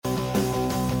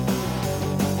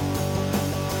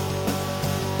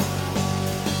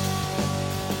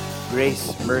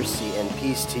Grace, mercy, and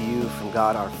peace to you from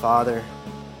God our Father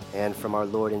and from our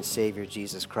Lord and Savior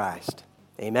Jesus Christ.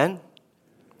 Amen?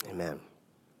 Amen.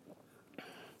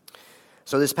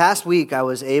 So this past week, I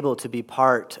was able to be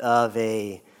part of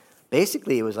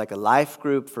basically it was like a life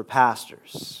group for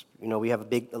pastors. You know, we have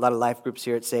a lot of life groups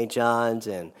here at St. John's,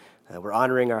 and we're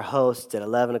honoring our hosts at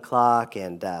 11 o'clock,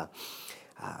 and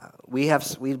we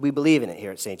believe in it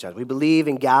here at St. John's. We believe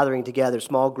in gathering together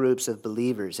small groups of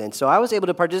believers. And so I was able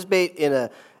to participate in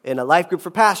a life group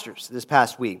for pastors this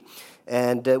past week.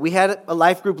 And we had a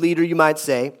life group leader, you might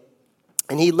say,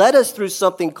 and he led us through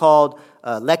something called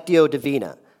Lectio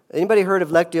Divina. Anybody heard of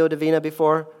Lectio Divina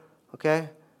before? Okay.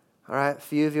 All right, a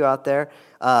few of you out there.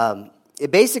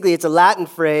 It's a Latin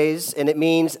phrase, and it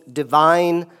means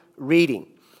divine reading.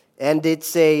 And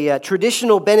it's a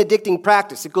traditional Benedictine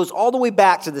practice. It goes all the way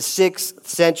back to the 6th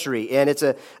century, and it's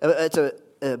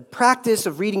a practice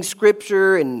of reading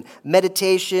Scripture and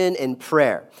meditation and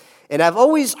prayer. And I've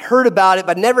always heard about it,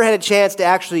 but never had a chance to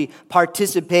actually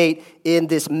participate in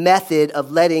this method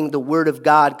of letting the Word of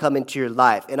God come into your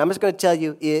life. And I'm just going to tell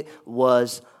you, it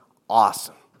was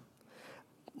awesome.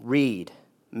 Read,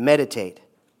 meditate,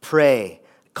 pray,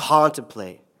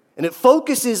 contemplate. And it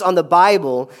focuses on the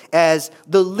Bible as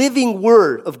the living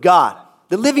Word of God,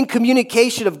 the living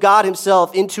communication of God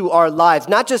Himself into our lives,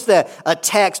 not just a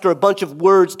text or a bunch of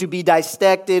words to be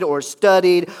dissected or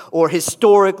studied or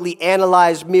historically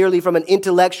analyzed merely from an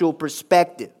intellectual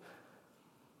perspective.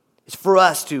 It's for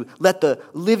us to let the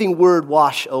living Word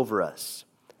wash over us.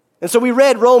 And so we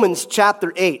read Romans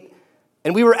chapter 8,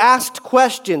 and we were asked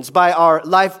questions by our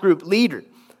life group leader.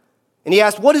 And he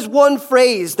asked, what is one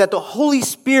phrase that the Holy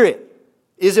Spirit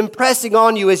is impressing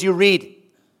on you as you read it?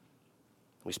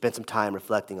 We spent some time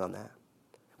reflecting on that.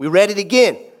 We read it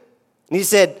again. And he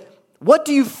said, what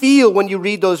do you feel when you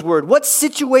read those words? What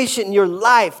situation in your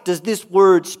life does this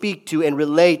word speak to and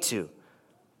relate to?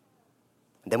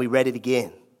 And then we read it again.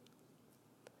 And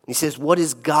he says, what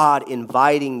is God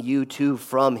inviting you to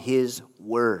from His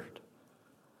Word?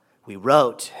 We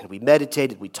wrote and we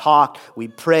meditated, we talked, we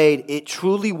prayed. It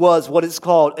truly was what is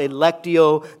called a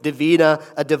Lectio Divina,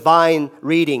 a divine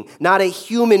reading, not a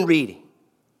human reading.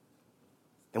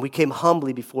 And we came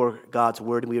humbly before God's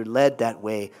Word, and we were led that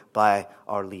way by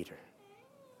our leader.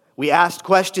 We asked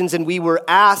questions, and we were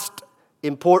asked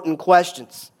important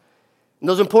questions. And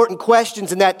those important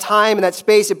questions in that time, in that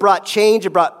space, it brought change,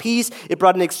 it brought peace, it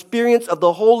brought an experience of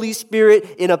the Holy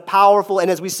Spirit in a powerful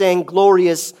and, as we sang,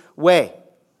 glorious way.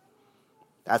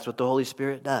 That's what the Holy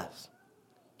Spirit does.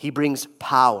 He brings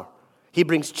power. He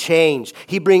brings change.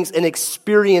 He brings an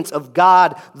experience of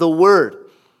God, the Word.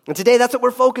 And today, that's what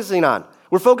we're focusing on.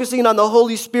 We're focusing on the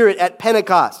Holy Spirit at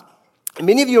Pentecost. And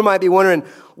many of you might be wondering,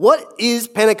 what is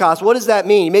Pentecost? What does that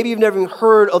mean? Maybe you've never even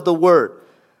heard of the word.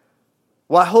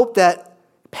 Well, I hope that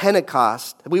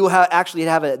Pentecost, we will actually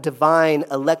have a divine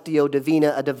Lectio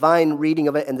Divina, a divine reading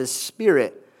of it, and the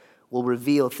Spirit will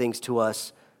reveal things to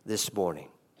us this morning.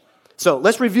 So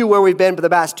let's review where we've been for the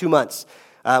past 2 months.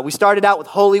 We started out with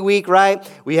Holy Week, right?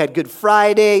 We had Good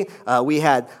Friday. We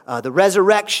had the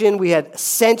resurrection. We had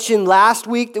Ascension last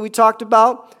week that we talked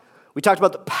about. We talked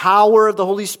about the power of the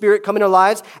Holy Spirit coming in our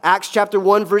lives. Acts chapter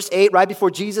 1, verse 8, right before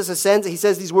Jesus ascends, He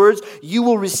says these words, you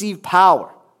will receive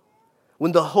power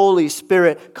when the Holy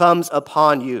Spirit comes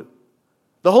upon you.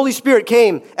 The Holy Spirit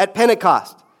came at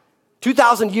Pentecost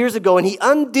 2,000 years ago, and He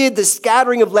undid the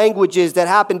scattering of languages that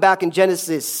happened back in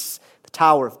Genesis,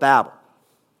 Tower of Babel.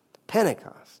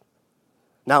 Pentecost.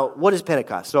 Now, what is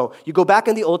Pentecost? So you go back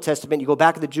in the Old Testament, you go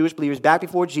back to the Jewish believers, back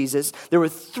before Jesus, there were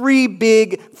 3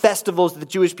 big festivals that the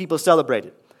Jewish people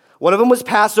celebrated. One of them was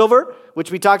Passover,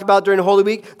 which we talked about during Holy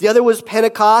Week. The other was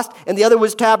Pentecost, and the other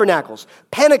was Tabernacles.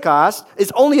 Pentecost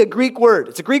is only a Greek word.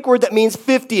 It's a Greek word that means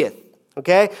 50th.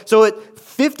 Okay? So it's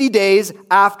 50 days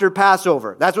after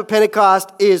Passover. That's what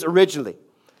Pentecost is originally.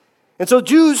 And so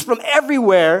Jews from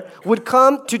everywhere would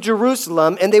come to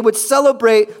Jerusalem, and they would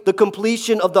celebrate the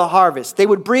completion of the harvest. They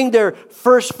would bring their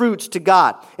first fruits to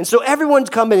God. And so everyone's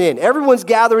coming in. Everyone's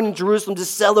gathering in Jerusalem to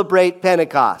celebrate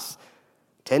Pentecost.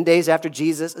 10 days after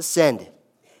Jesus ascended.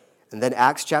 And then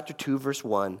Acts chapter 2, verse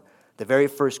 1, the very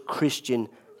first Christian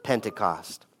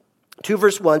Pentecost. 2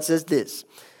 verse 1 says this,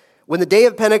 when the day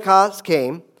of Pentecost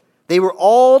came, they were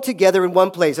all together in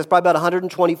one place. That's probably about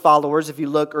 120 followers if you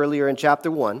look earlier in chapter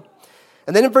 1.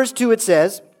 And then in verse 2 it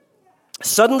says,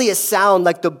 suddenly a sound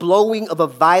like the blowing of a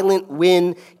violent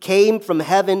wind came from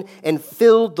heaven and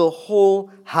filled the whole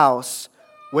house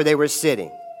where they were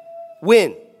sitting.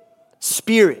 Wind,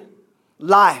 Spirit,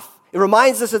 life. It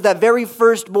reminds us of that very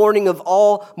first morning of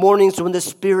all mornings when the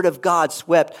Spirit of God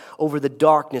swept over the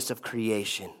darkness of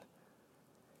creation.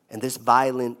 And this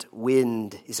violent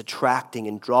wind is attracting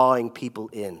and drawing people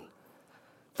in.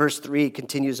 Verse 3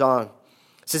 continues on.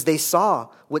 It says, they saw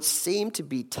what seemed to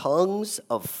be tongues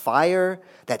of fire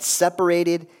that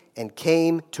separated and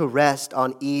came to rest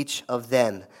on each of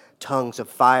them. Tongues of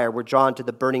fire. We're drawn to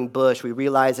the burning bush. We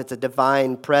realize it's a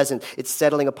divine presence. It's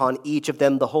settling upon each of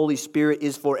them. The Holy Spirit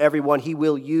is for everyone. He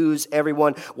will use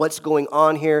everyone. What's going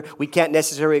on here? We can't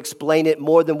necessarily explain it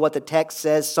more than what the text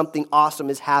says. Something awesome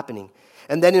is happening.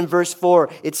 And then in verse 4,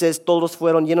 it says, todos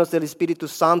fueron llenos del Espíritu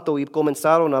Santo y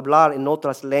comenzaron a hablar en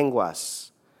otras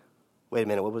lenguas. Wait a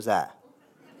minute, what was that?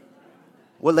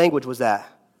 What language was that?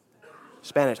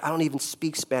 Spanish. I don't even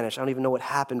speak Spanish. I don't even know what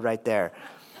happened right there.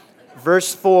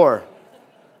 Verse 4.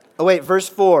 Verse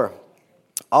 4.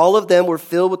 All of them were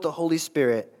filled with the Holy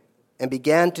Spirit and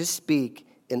began to speak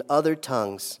in other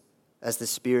tongues as the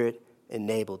Spirit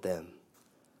enabled them.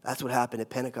 That's what happened at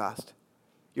Pentecost.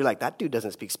 You're like, that dude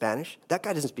doesn't speak Spanish. That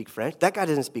guy doesn't speak French. That guy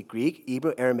doesn't speak Greek,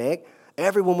 Hebrew, Aramaic.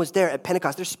 Everyone was there at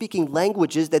Pentecost. They're speaking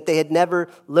languages that they had never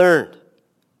learned.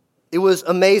 It was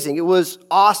amazing. It was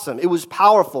awesome. It was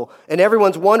powerful. And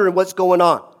everyone's wondering what's going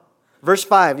on. Verse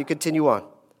 5, you continue on.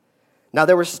 Now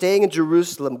there were staying in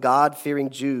Jerusalem God-fearing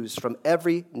Jews from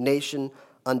every nation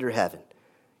under heaven.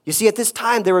 You see, at this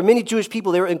time, there were many Jewish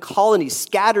people. They were in colonies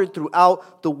scattered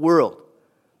throughout the world.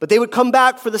 But they would come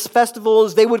back for the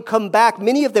festivals. They would come back.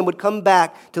 Many of them would come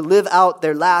back to live out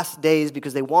their last days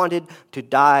because they wanted to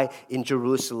die in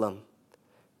Jerusalem.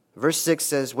 Verse 6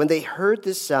 says, when they heard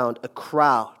this sound, a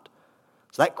crowd.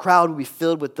 So that crowd would be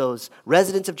filled with those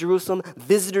residents of Jerusalem,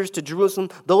 visitors to Jerusalem,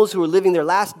 those who were living their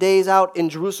last days out in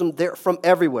Jerusalem. They're from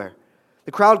everywhere.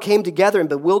 The crowd came together in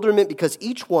bewilderment because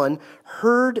each one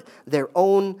heard their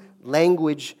own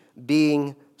language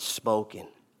being spoken.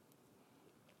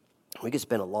 We could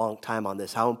spend a long time on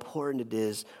this, how important it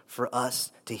is for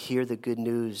us to hear the good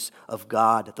news of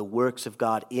God, the works of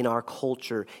God in our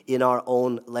culture, in our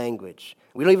own language.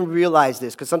 We don't even realize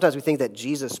this because sometimes we think that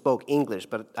Jesus spoke English,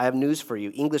 but I have news for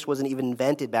you. English wasn't even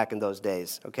invented back in those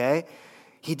days, okay?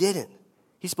 He didn't.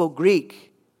 He spoke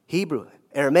Greek, Hebrew,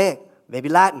 Aramaic, maybe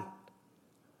Latin.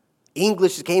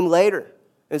 English came later.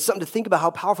 And it's something to think about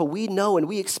how powerful we know and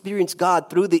we experience God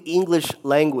through the English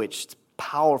language. It's a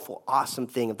powerful, awesome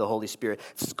thing of the Holy Spirit.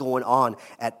 This is going on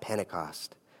at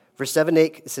Pentecost. Verse 7 and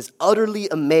 8, it says, utterly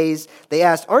amazed, they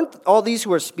asked, aren't all these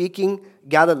who are speaking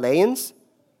Galileans?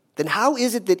 Then how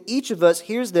is it that each of us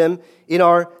hears them in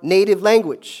our native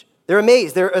language? They're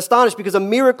amazed. They're astonished because a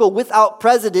miracle without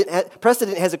precedent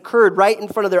has occurred right in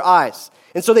front of their eyes.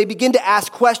 And so they begin to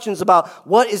ask questions about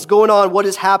what is going on, what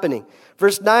is happening.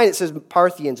 Verse 9, it says,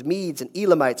 Parthians, Medes, and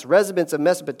Elamites, residents of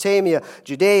Mesopotamia,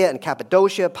 Judea and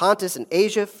Cappadocia, Pontus and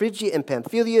Asia, Phrygia and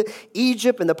Pamphylia,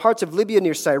 Egypt and the parts of Libya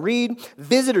near Cyrene,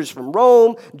 visitors from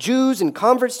Rome, Jews and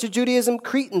converts to Judaism,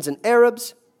 Cretans and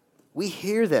Arabs. We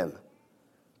hear them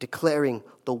declaring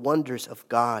the wonders of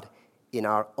God in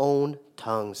our own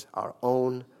tongues, our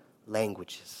own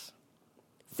languages.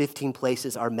 15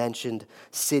 places are mentioned,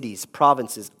 cities,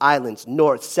 provinces, islands,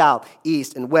 north, south,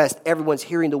 east, and west. Everyone's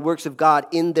hearing the works of God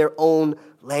in their own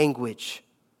language.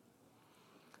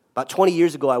 About 20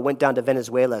 years ago, I went down to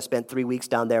Venezuela, spent 3 weeks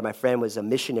down there. My friend was a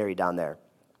missionary down there.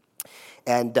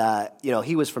 And,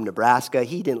 he was from Nebraska.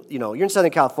 He didn't, you're in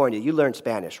Southern California. You learn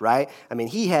Spanish, right? I mean,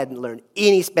 he hadn't learned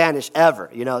any Spanish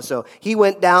ever, So he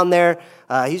went down there.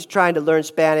 He's trying to learn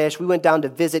Spanish. We went down to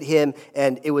visit him,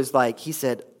 and it was like, he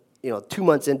said, 2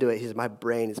 months into it, he said, my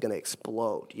brain is going to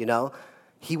explode, He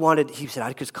said, I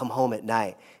could just come home at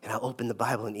night, and I open the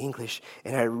Bible in English,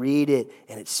 and I read it,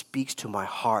 and it speaks to my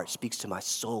heart, speaks to my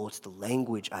soul. It's the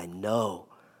language I know.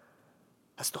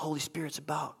 That's what the Holy Spirit's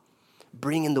about.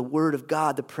 Bringing the Word of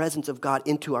God, the presence of God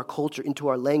into our culture, into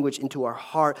our language, into our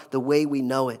heart, the way we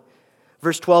know it.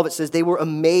 Verse 12, it says, they were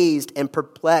amazed and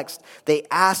perplexed. They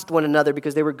asked one another,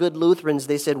 because they were good Lutherans,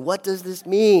 they said, what does this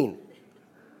mean?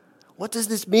 What does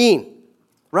this mean?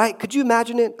 Right? Could you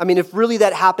imagine it? I mean, if really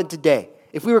that happened today,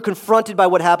 if we were confronted by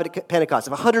what happened at Pentecost,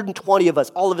 if 120 of us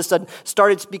all of a sudden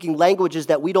started speaking languages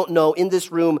that we don't know in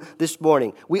this room this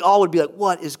morning, we all would be like,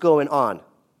 what is going on?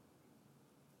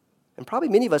 And probably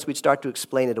many of us, we'd start to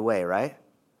explain it away, right?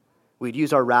 We'd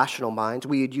use our rational minds.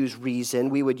 We would use reason.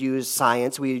 We would use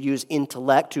science. We would use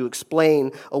intellect to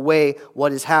explain away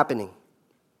what is happening.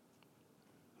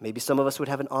 Maybe some of us would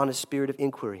have an honest spirit of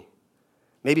inquiry.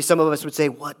 Maybe some of us would say,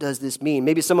 what does this mean?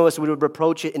 Maybe some of us would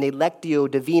approach it in a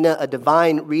lectio divina, a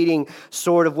divine reading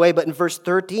sort of way. But in verse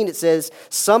 13, it says,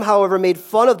 some, however, made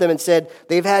fun of them and said,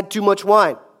 they've had too much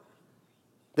wine.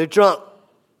 They're drunk.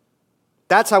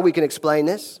 That's how we can explain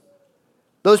this.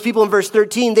 Those people in verse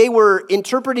 13, they were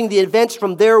interpreting the events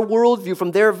from their worldview,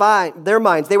 from their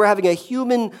minds. They were having a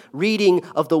human reading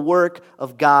of the work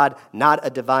of God, not a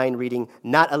divine reading,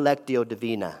 not a lectio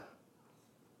divina.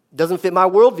 Doesn't fit my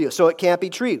worldview, so it can't be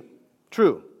true.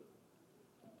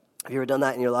 Have you ever done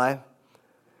that in your life?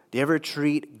 Do you ever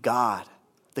treat God,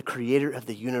 the creator of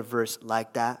the universe,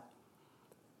 like that?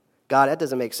 God, that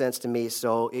doesn't make sense to me,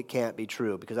 so it can't be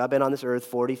true. Because I've been on this earth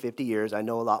 40, 50 years. I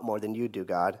know a lot more than you do,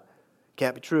 God.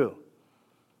 Can't be true.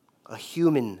 A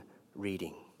human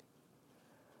reading.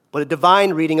 But a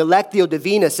divine reading, a lectio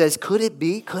divina, says, could it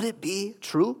be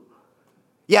true?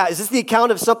 Yeah, is this the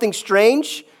account of something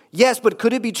strange? Yes, but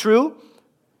could it be true?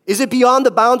 Is it beyond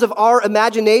the bounds of our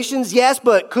imaginations? Yes,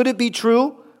 but could it be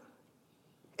true?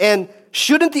 And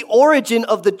shouldn't the origin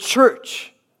of the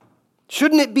church,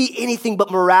 shouldn't it be anything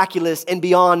but miraculous and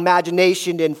beyond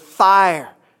imagination and fire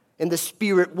and the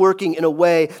Spirit working in a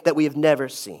way that we have never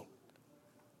seen?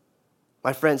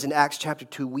 My friends, in Acts chapter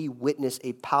 2, we witness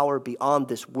a power beyond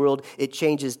this world. It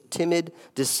changes timid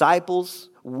disciples,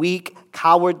 weak,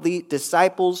 cowardly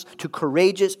disciples, to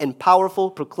courageous and powerful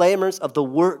proclaimers of the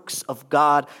works of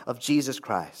God, of Jesus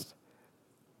Christ.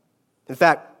 In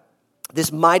fact,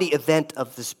 this mighty event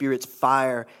of the Spirit's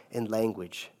fire and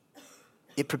language,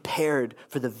 it prepared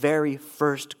for the very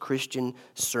first Christian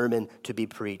sermon to be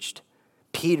preached.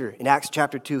 Peter, in Acts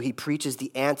chapter 2, he preaches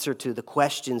the answer to the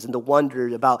questions and the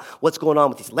wonder about what's going on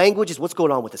with these languages, what's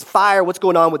going on with this fire, what's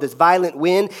going on with this violent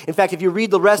wind. In fact, if you read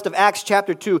the rest of Acts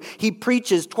chapter 2, he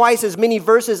preaches twice as many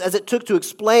verses as it took to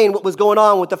explain what was going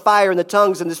on with the fire and the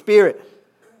tongues and the Spirit.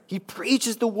 He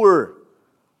preaches the word.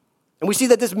 And we see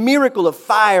that this miracle of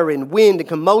fire and wind and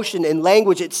commotion and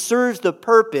language, it serves the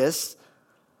purpose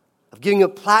of giving a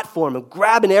platform and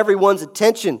grabbing everyone's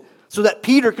attention so that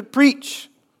Peter could preach.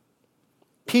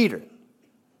 Peter?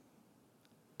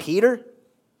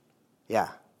 Yeah.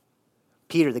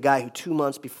 Peter, the guy who 2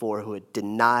 months before who had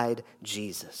denied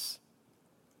Jesus.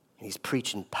 And he's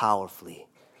preaching powerfully.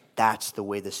 That's the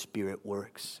way the Spirit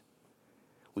works.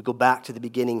 We go back to the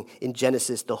beginning in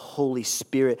Genesis. The Holy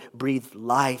Spirit breathed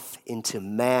life into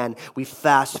man. We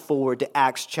fast forward to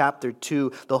Acts chapter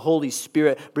 2. The Holy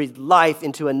Spirit breathed life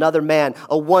into another man,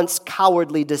 a once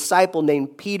cowardly disciple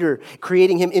named Peter,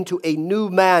 creating him into a new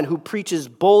man who preaches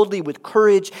boldly with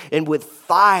courage and with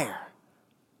fire.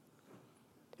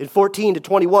 In 14 to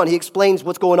 21, he explains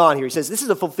what's going on here. He says, this is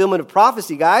a fulfillment of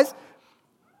prophecy, guys.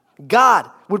 God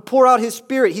would pour out his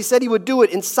Spirit. He said he would do it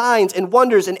in signs and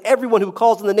wonders, and everyone who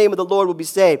calls on the name of the Lord will be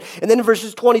saved. And then in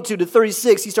verses 22 to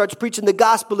 36, he starts preaching the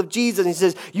gospel of Jesus, and he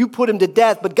says, you put him to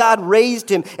death, but God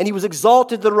raised him, and he was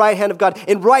exalted to the right hand of God.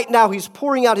 And right now, he's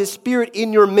pouring out his Spirit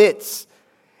in your midst.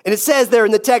 And it says there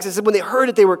in the text, it said when they heard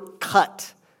it, they were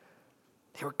cut.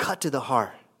 They were cut to the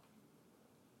heart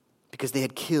because they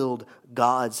had killed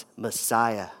God's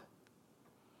Messiah.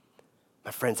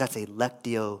 My friends, that's a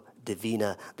lectio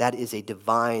divina. That is a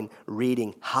divine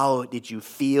reading. How did you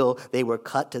feel? They were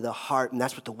cut to the heart, and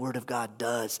that's what the Word of God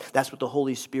does. That's what the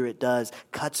Holy Spirit does,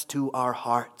 cuts to our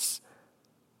hearts.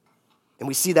 And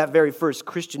we see that very first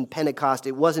Christian Pentecost.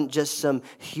 It wasn't just some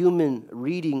human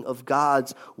reading of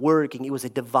God's working. It was a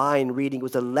divine reading. It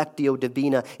was a lectio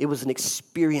divina. It was an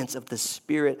experience of the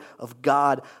Spirit of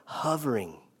God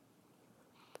hovering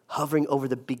over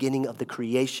the beginning of the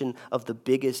creation of the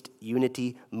biggest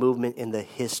unity movement in the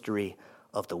history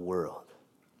of the world.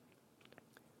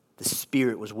 The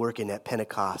Spirit was working at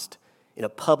Pentecost in a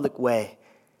public way.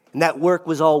 And that work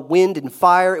was all wind and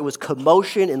fire. It was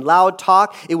commotion and loud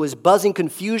talk. It was buzzing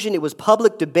confusion. It was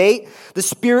public debate. The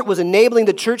Spirit was enabling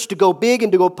the church to go big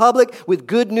and to go public with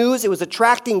good news. It was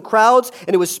attracting crowds,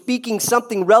 and it was speaking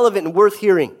something relevant and worth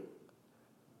hearing.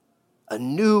 A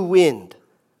new wind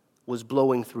was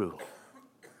blowing through.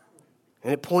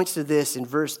 And it points to this in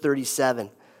verse 37,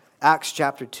 Acts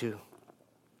chapter 2.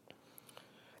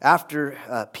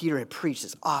 After Peter had preached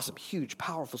this awesome, huge,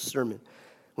 powerful sermon,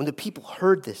 when the people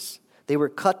heard this, they were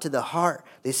cut to the heart.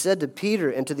 They said to Peter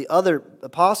and to the other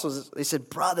apostles, they said,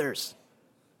 brothers,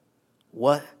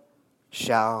 what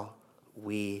shall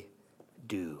we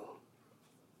do?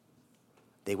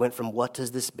 They went from what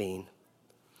does this mean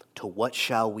to what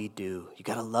shall we do? You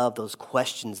got to love those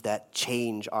questions that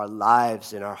change our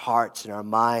lives and our hearts and our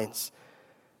minds.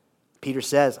 Peter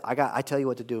says, I tell you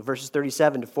what to do. Verses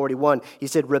 37 to 41, he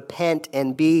said, repent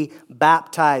and be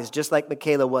baptized, just like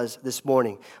Michaela was this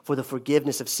morning, for the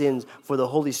forgiveness of sins, for the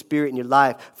Holy Spirit in your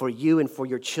life, for you and for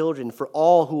your children, for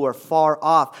all who are far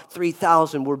off.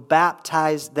 3,000 were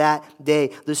baptized that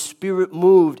day. The Spirit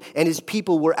moved, and his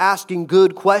people were asking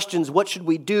good questions. What should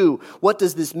we do? What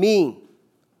does this mean?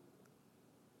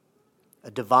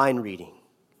 A divine reading.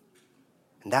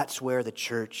 And that's where the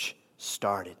church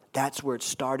started. That's where it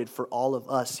started for all of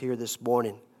us here this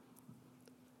morning.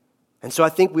 And so I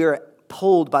think we are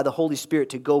pulled by the Holy Spirit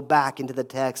to go back into the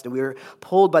text, and we are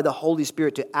pulled by the Holy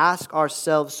Spirit to ask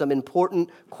ourselves some important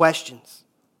questions.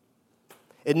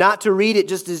 And not to read it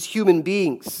just as human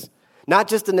beings, not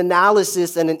just an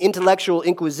analysis and an intellectual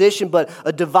inquisition, but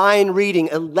a divine reading,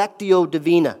 a lectio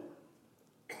divina.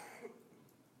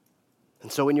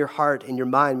 And so in your heart, in your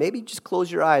mind, maybe just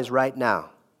close your eyes right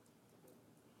now.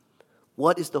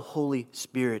 What is the Holy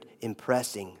Spirit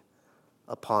impressing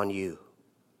upon you?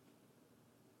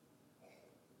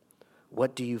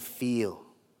 What do you feel?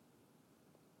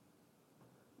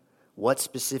 What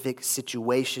specific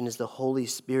situation is the Holy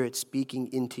Spirit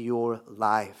speaking into your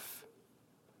life?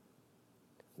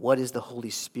 What is the Holy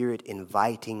Spirit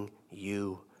inviting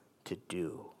you to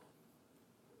do?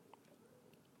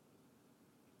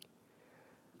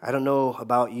 I don't know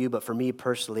about you, but for me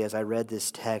personally, as I read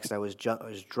this text, I was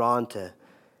drawn to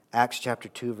Acts chapter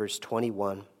 2, verse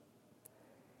 21.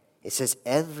 It says,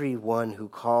 everyone who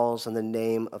calls on the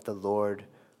name of the Lord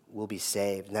will be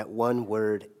saved. And that one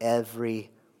word,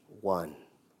 everyone.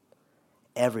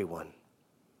 Everyone.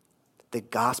 The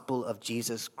gospel of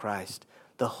Jesus Christ,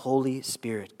 the Holy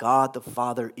Spirit, God the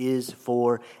Father is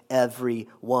for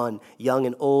everyone. Young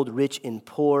and old, rich and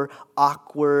poor,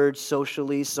 awkward,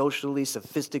 socially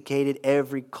sophisticated,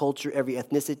 every culture, every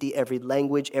ethnicity, every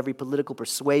language, every political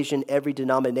persuasion, every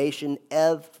denomination,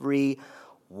 everyone.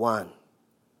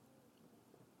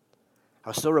 I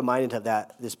was so reminded of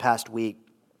that this past week.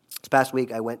 This past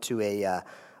week, I went to a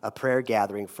prayer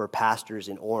gathering for pastors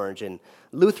in Orange. And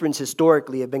Lutherans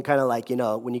historically have been kind of like,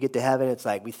 when you get to heaven, it's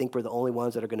like we think we're the only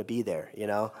ones that are going to be there,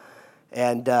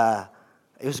 And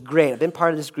it was great. I've been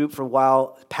part of this group for a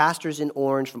while. Pastors in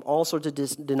Orange from all sorts of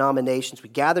denominations. We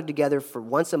gathered together for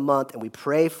once a month, and we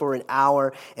pray for an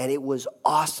hour, and it was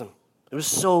awesome. It was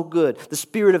so good. The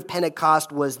spirit of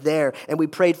Pentecost was there, and we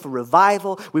prayed for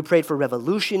revival. We prayed for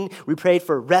revolution. We prayed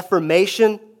for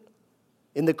reformation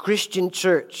in the Christian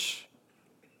church.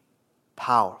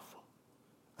 Powerful.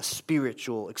 A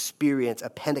spiritual experience, a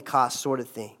Pentecost sort of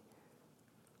thing.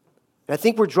 And I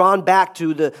think we're drawn back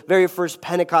to the very first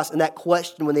Pentecost and that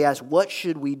question when they asked, what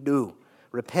should we do?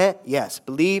 Repent? Yes.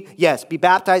 Believe? Yes. Be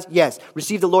baptized? Yes.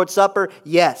 Receive the Lord's Supper?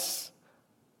 Yes.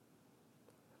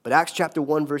 But Acts chapter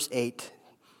 1, verse 8,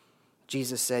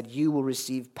 Jesus said, you will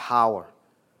receive power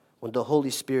when the Holy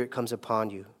Spirit comes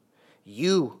upon you.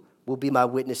 You will be my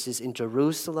witnesses in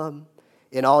Jerusalem,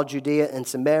 in all Judea and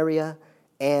Samaria,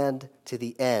 and to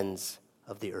the ends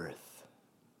of the earth.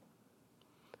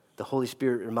 The Holy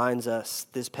Spirit reminds us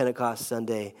this Pentecost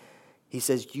Sunday, he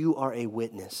says, you are a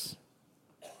witness.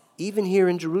 Even here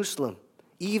in Jerusalem,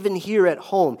 even here at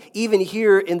home, even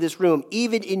here in this room,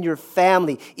 even in your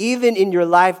family, even in your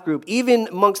life group, even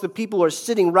amongst the people who are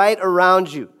sitting right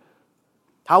around you.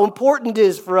 How important it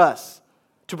is for us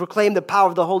to proclaim the power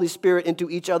of the Holy Spirit into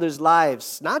each other's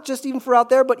lives, not just even for out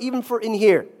there, but even for in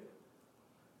here.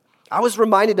 I was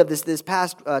reminded of this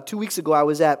past 2 weeks ago. I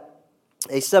was at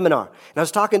a seminar, and I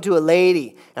was talking to a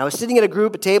lady, and I was sitting at a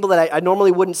table that I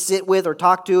normally wouldn't sit with or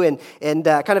talk to, and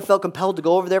I kind of felt compelled to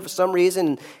go over there for some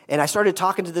reason, and I started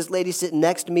talking to this lady sitting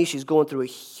next to me. She's going through a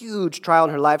huge trial in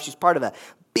her life. She's part of a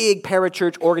big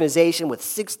parachurch organization with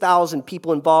 6,000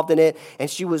 people involved in it, and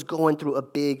she was going through a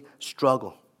big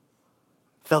struggle.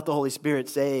 Felt the Holy Spirit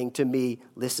saying to me,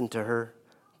 listen to her,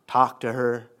 talk to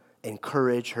her,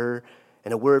 encourage her.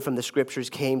 And a word from the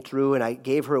scriptures came through, and I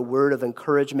gave her a word of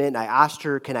encouragement. I asked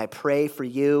her, can I pray for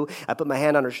you? I put my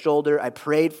hand on her shoulder. I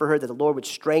prayed for her that the Lord would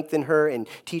strengthen her and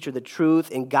teach her the truth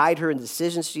and guide her in the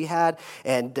decisions she had.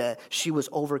 And she was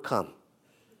overcome.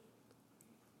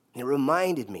 And it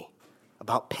reminded me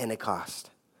about Pentecost,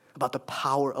 about the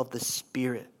power of the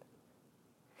Spirit.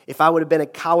 If I would have been a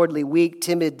cowardly, weak,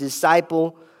 timid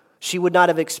disciple, she would not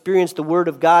have experienced the Word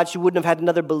of God. She wouldn't have had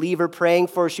another believer praying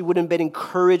for her. She wouldn't have been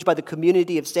encouraged by the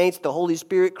community of saints the Holy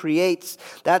Spirit creates.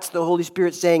 That's the Holy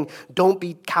Spirit saying, don't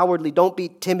be cowardly, don't be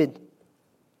timid.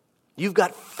 You've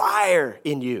got fire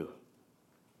in you.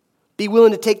 Be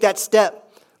willing to take that step.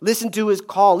 Listen to his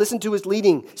call. Listen to his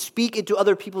leading. Speak into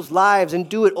other people's lives and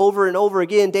do it over and over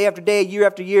again, day after day, year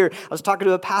after year. I was talking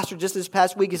to a pastor just this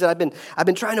past week. He said, I've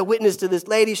been trying to witness to this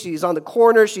lady. She's on the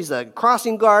corner. She's a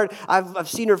crossing guard. I've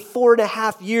seen her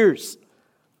 4.5 years.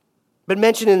 Been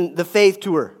mentioning the faith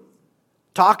to her,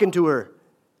 talking to her.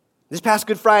 This past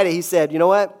Good Friday, he said, you know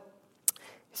what?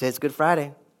 He said, it's Good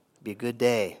Friday. It'd be a good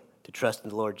day to trust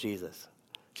in the Lord Jesus.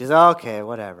 She said, okay,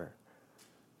 whatever.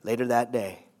 Later that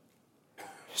day,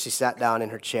 she sat down in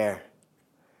her chair,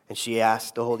 And she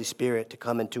asked the Holy Spirit to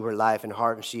come into her life and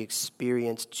heart, and she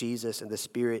experienced Jesus and the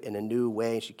Spirit in a new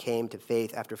way. And she came to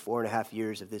faith after 4.5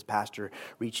 years of this pastor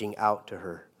reaching out to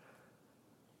her.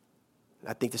 And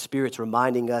I think the Spirit's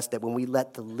reminding us that when we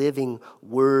let the living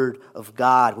Word of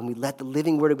God, when we let the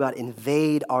living Word of God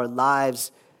invade our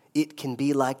lives, it can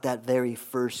be like that very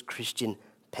first Christian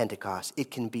Pentecost.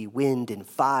 It can be wind and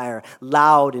fire,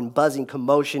 loud and buzzing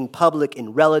commotion, public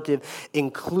and relative,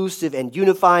 inclusive and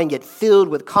unifying, yet filled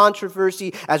with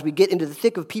controversy. As we get into the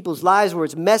thick of people's lives where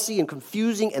it's messy and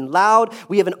confusing and loud,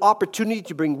 we have an opportunity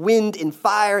to bring wind and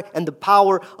fire and the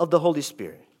power of the Holy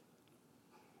Spirit.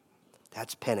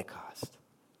 That's Pentecost.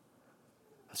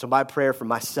 So my prayer for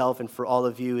myself and for all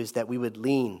of you is that we would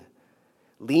lean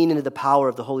into the power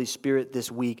of the Holy Spirit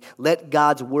this week. Let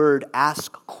God's Word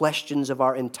ask questions of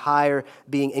our entire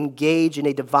being. Engage in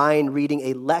a divine reading,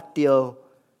 a lectio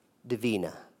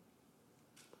divina,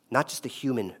 not just a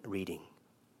human reading.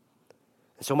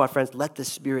 And so, my friends, let the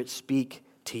Spirit speak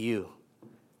to you.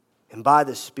 And by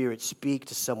the Spirit, speak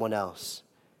to someone else.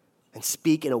 And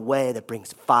speak in a way that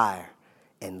brings fire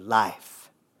and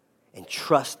life. And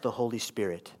trust the Holy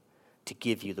Spirit to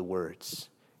give you the words.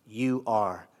 You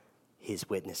are His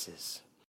witnesses.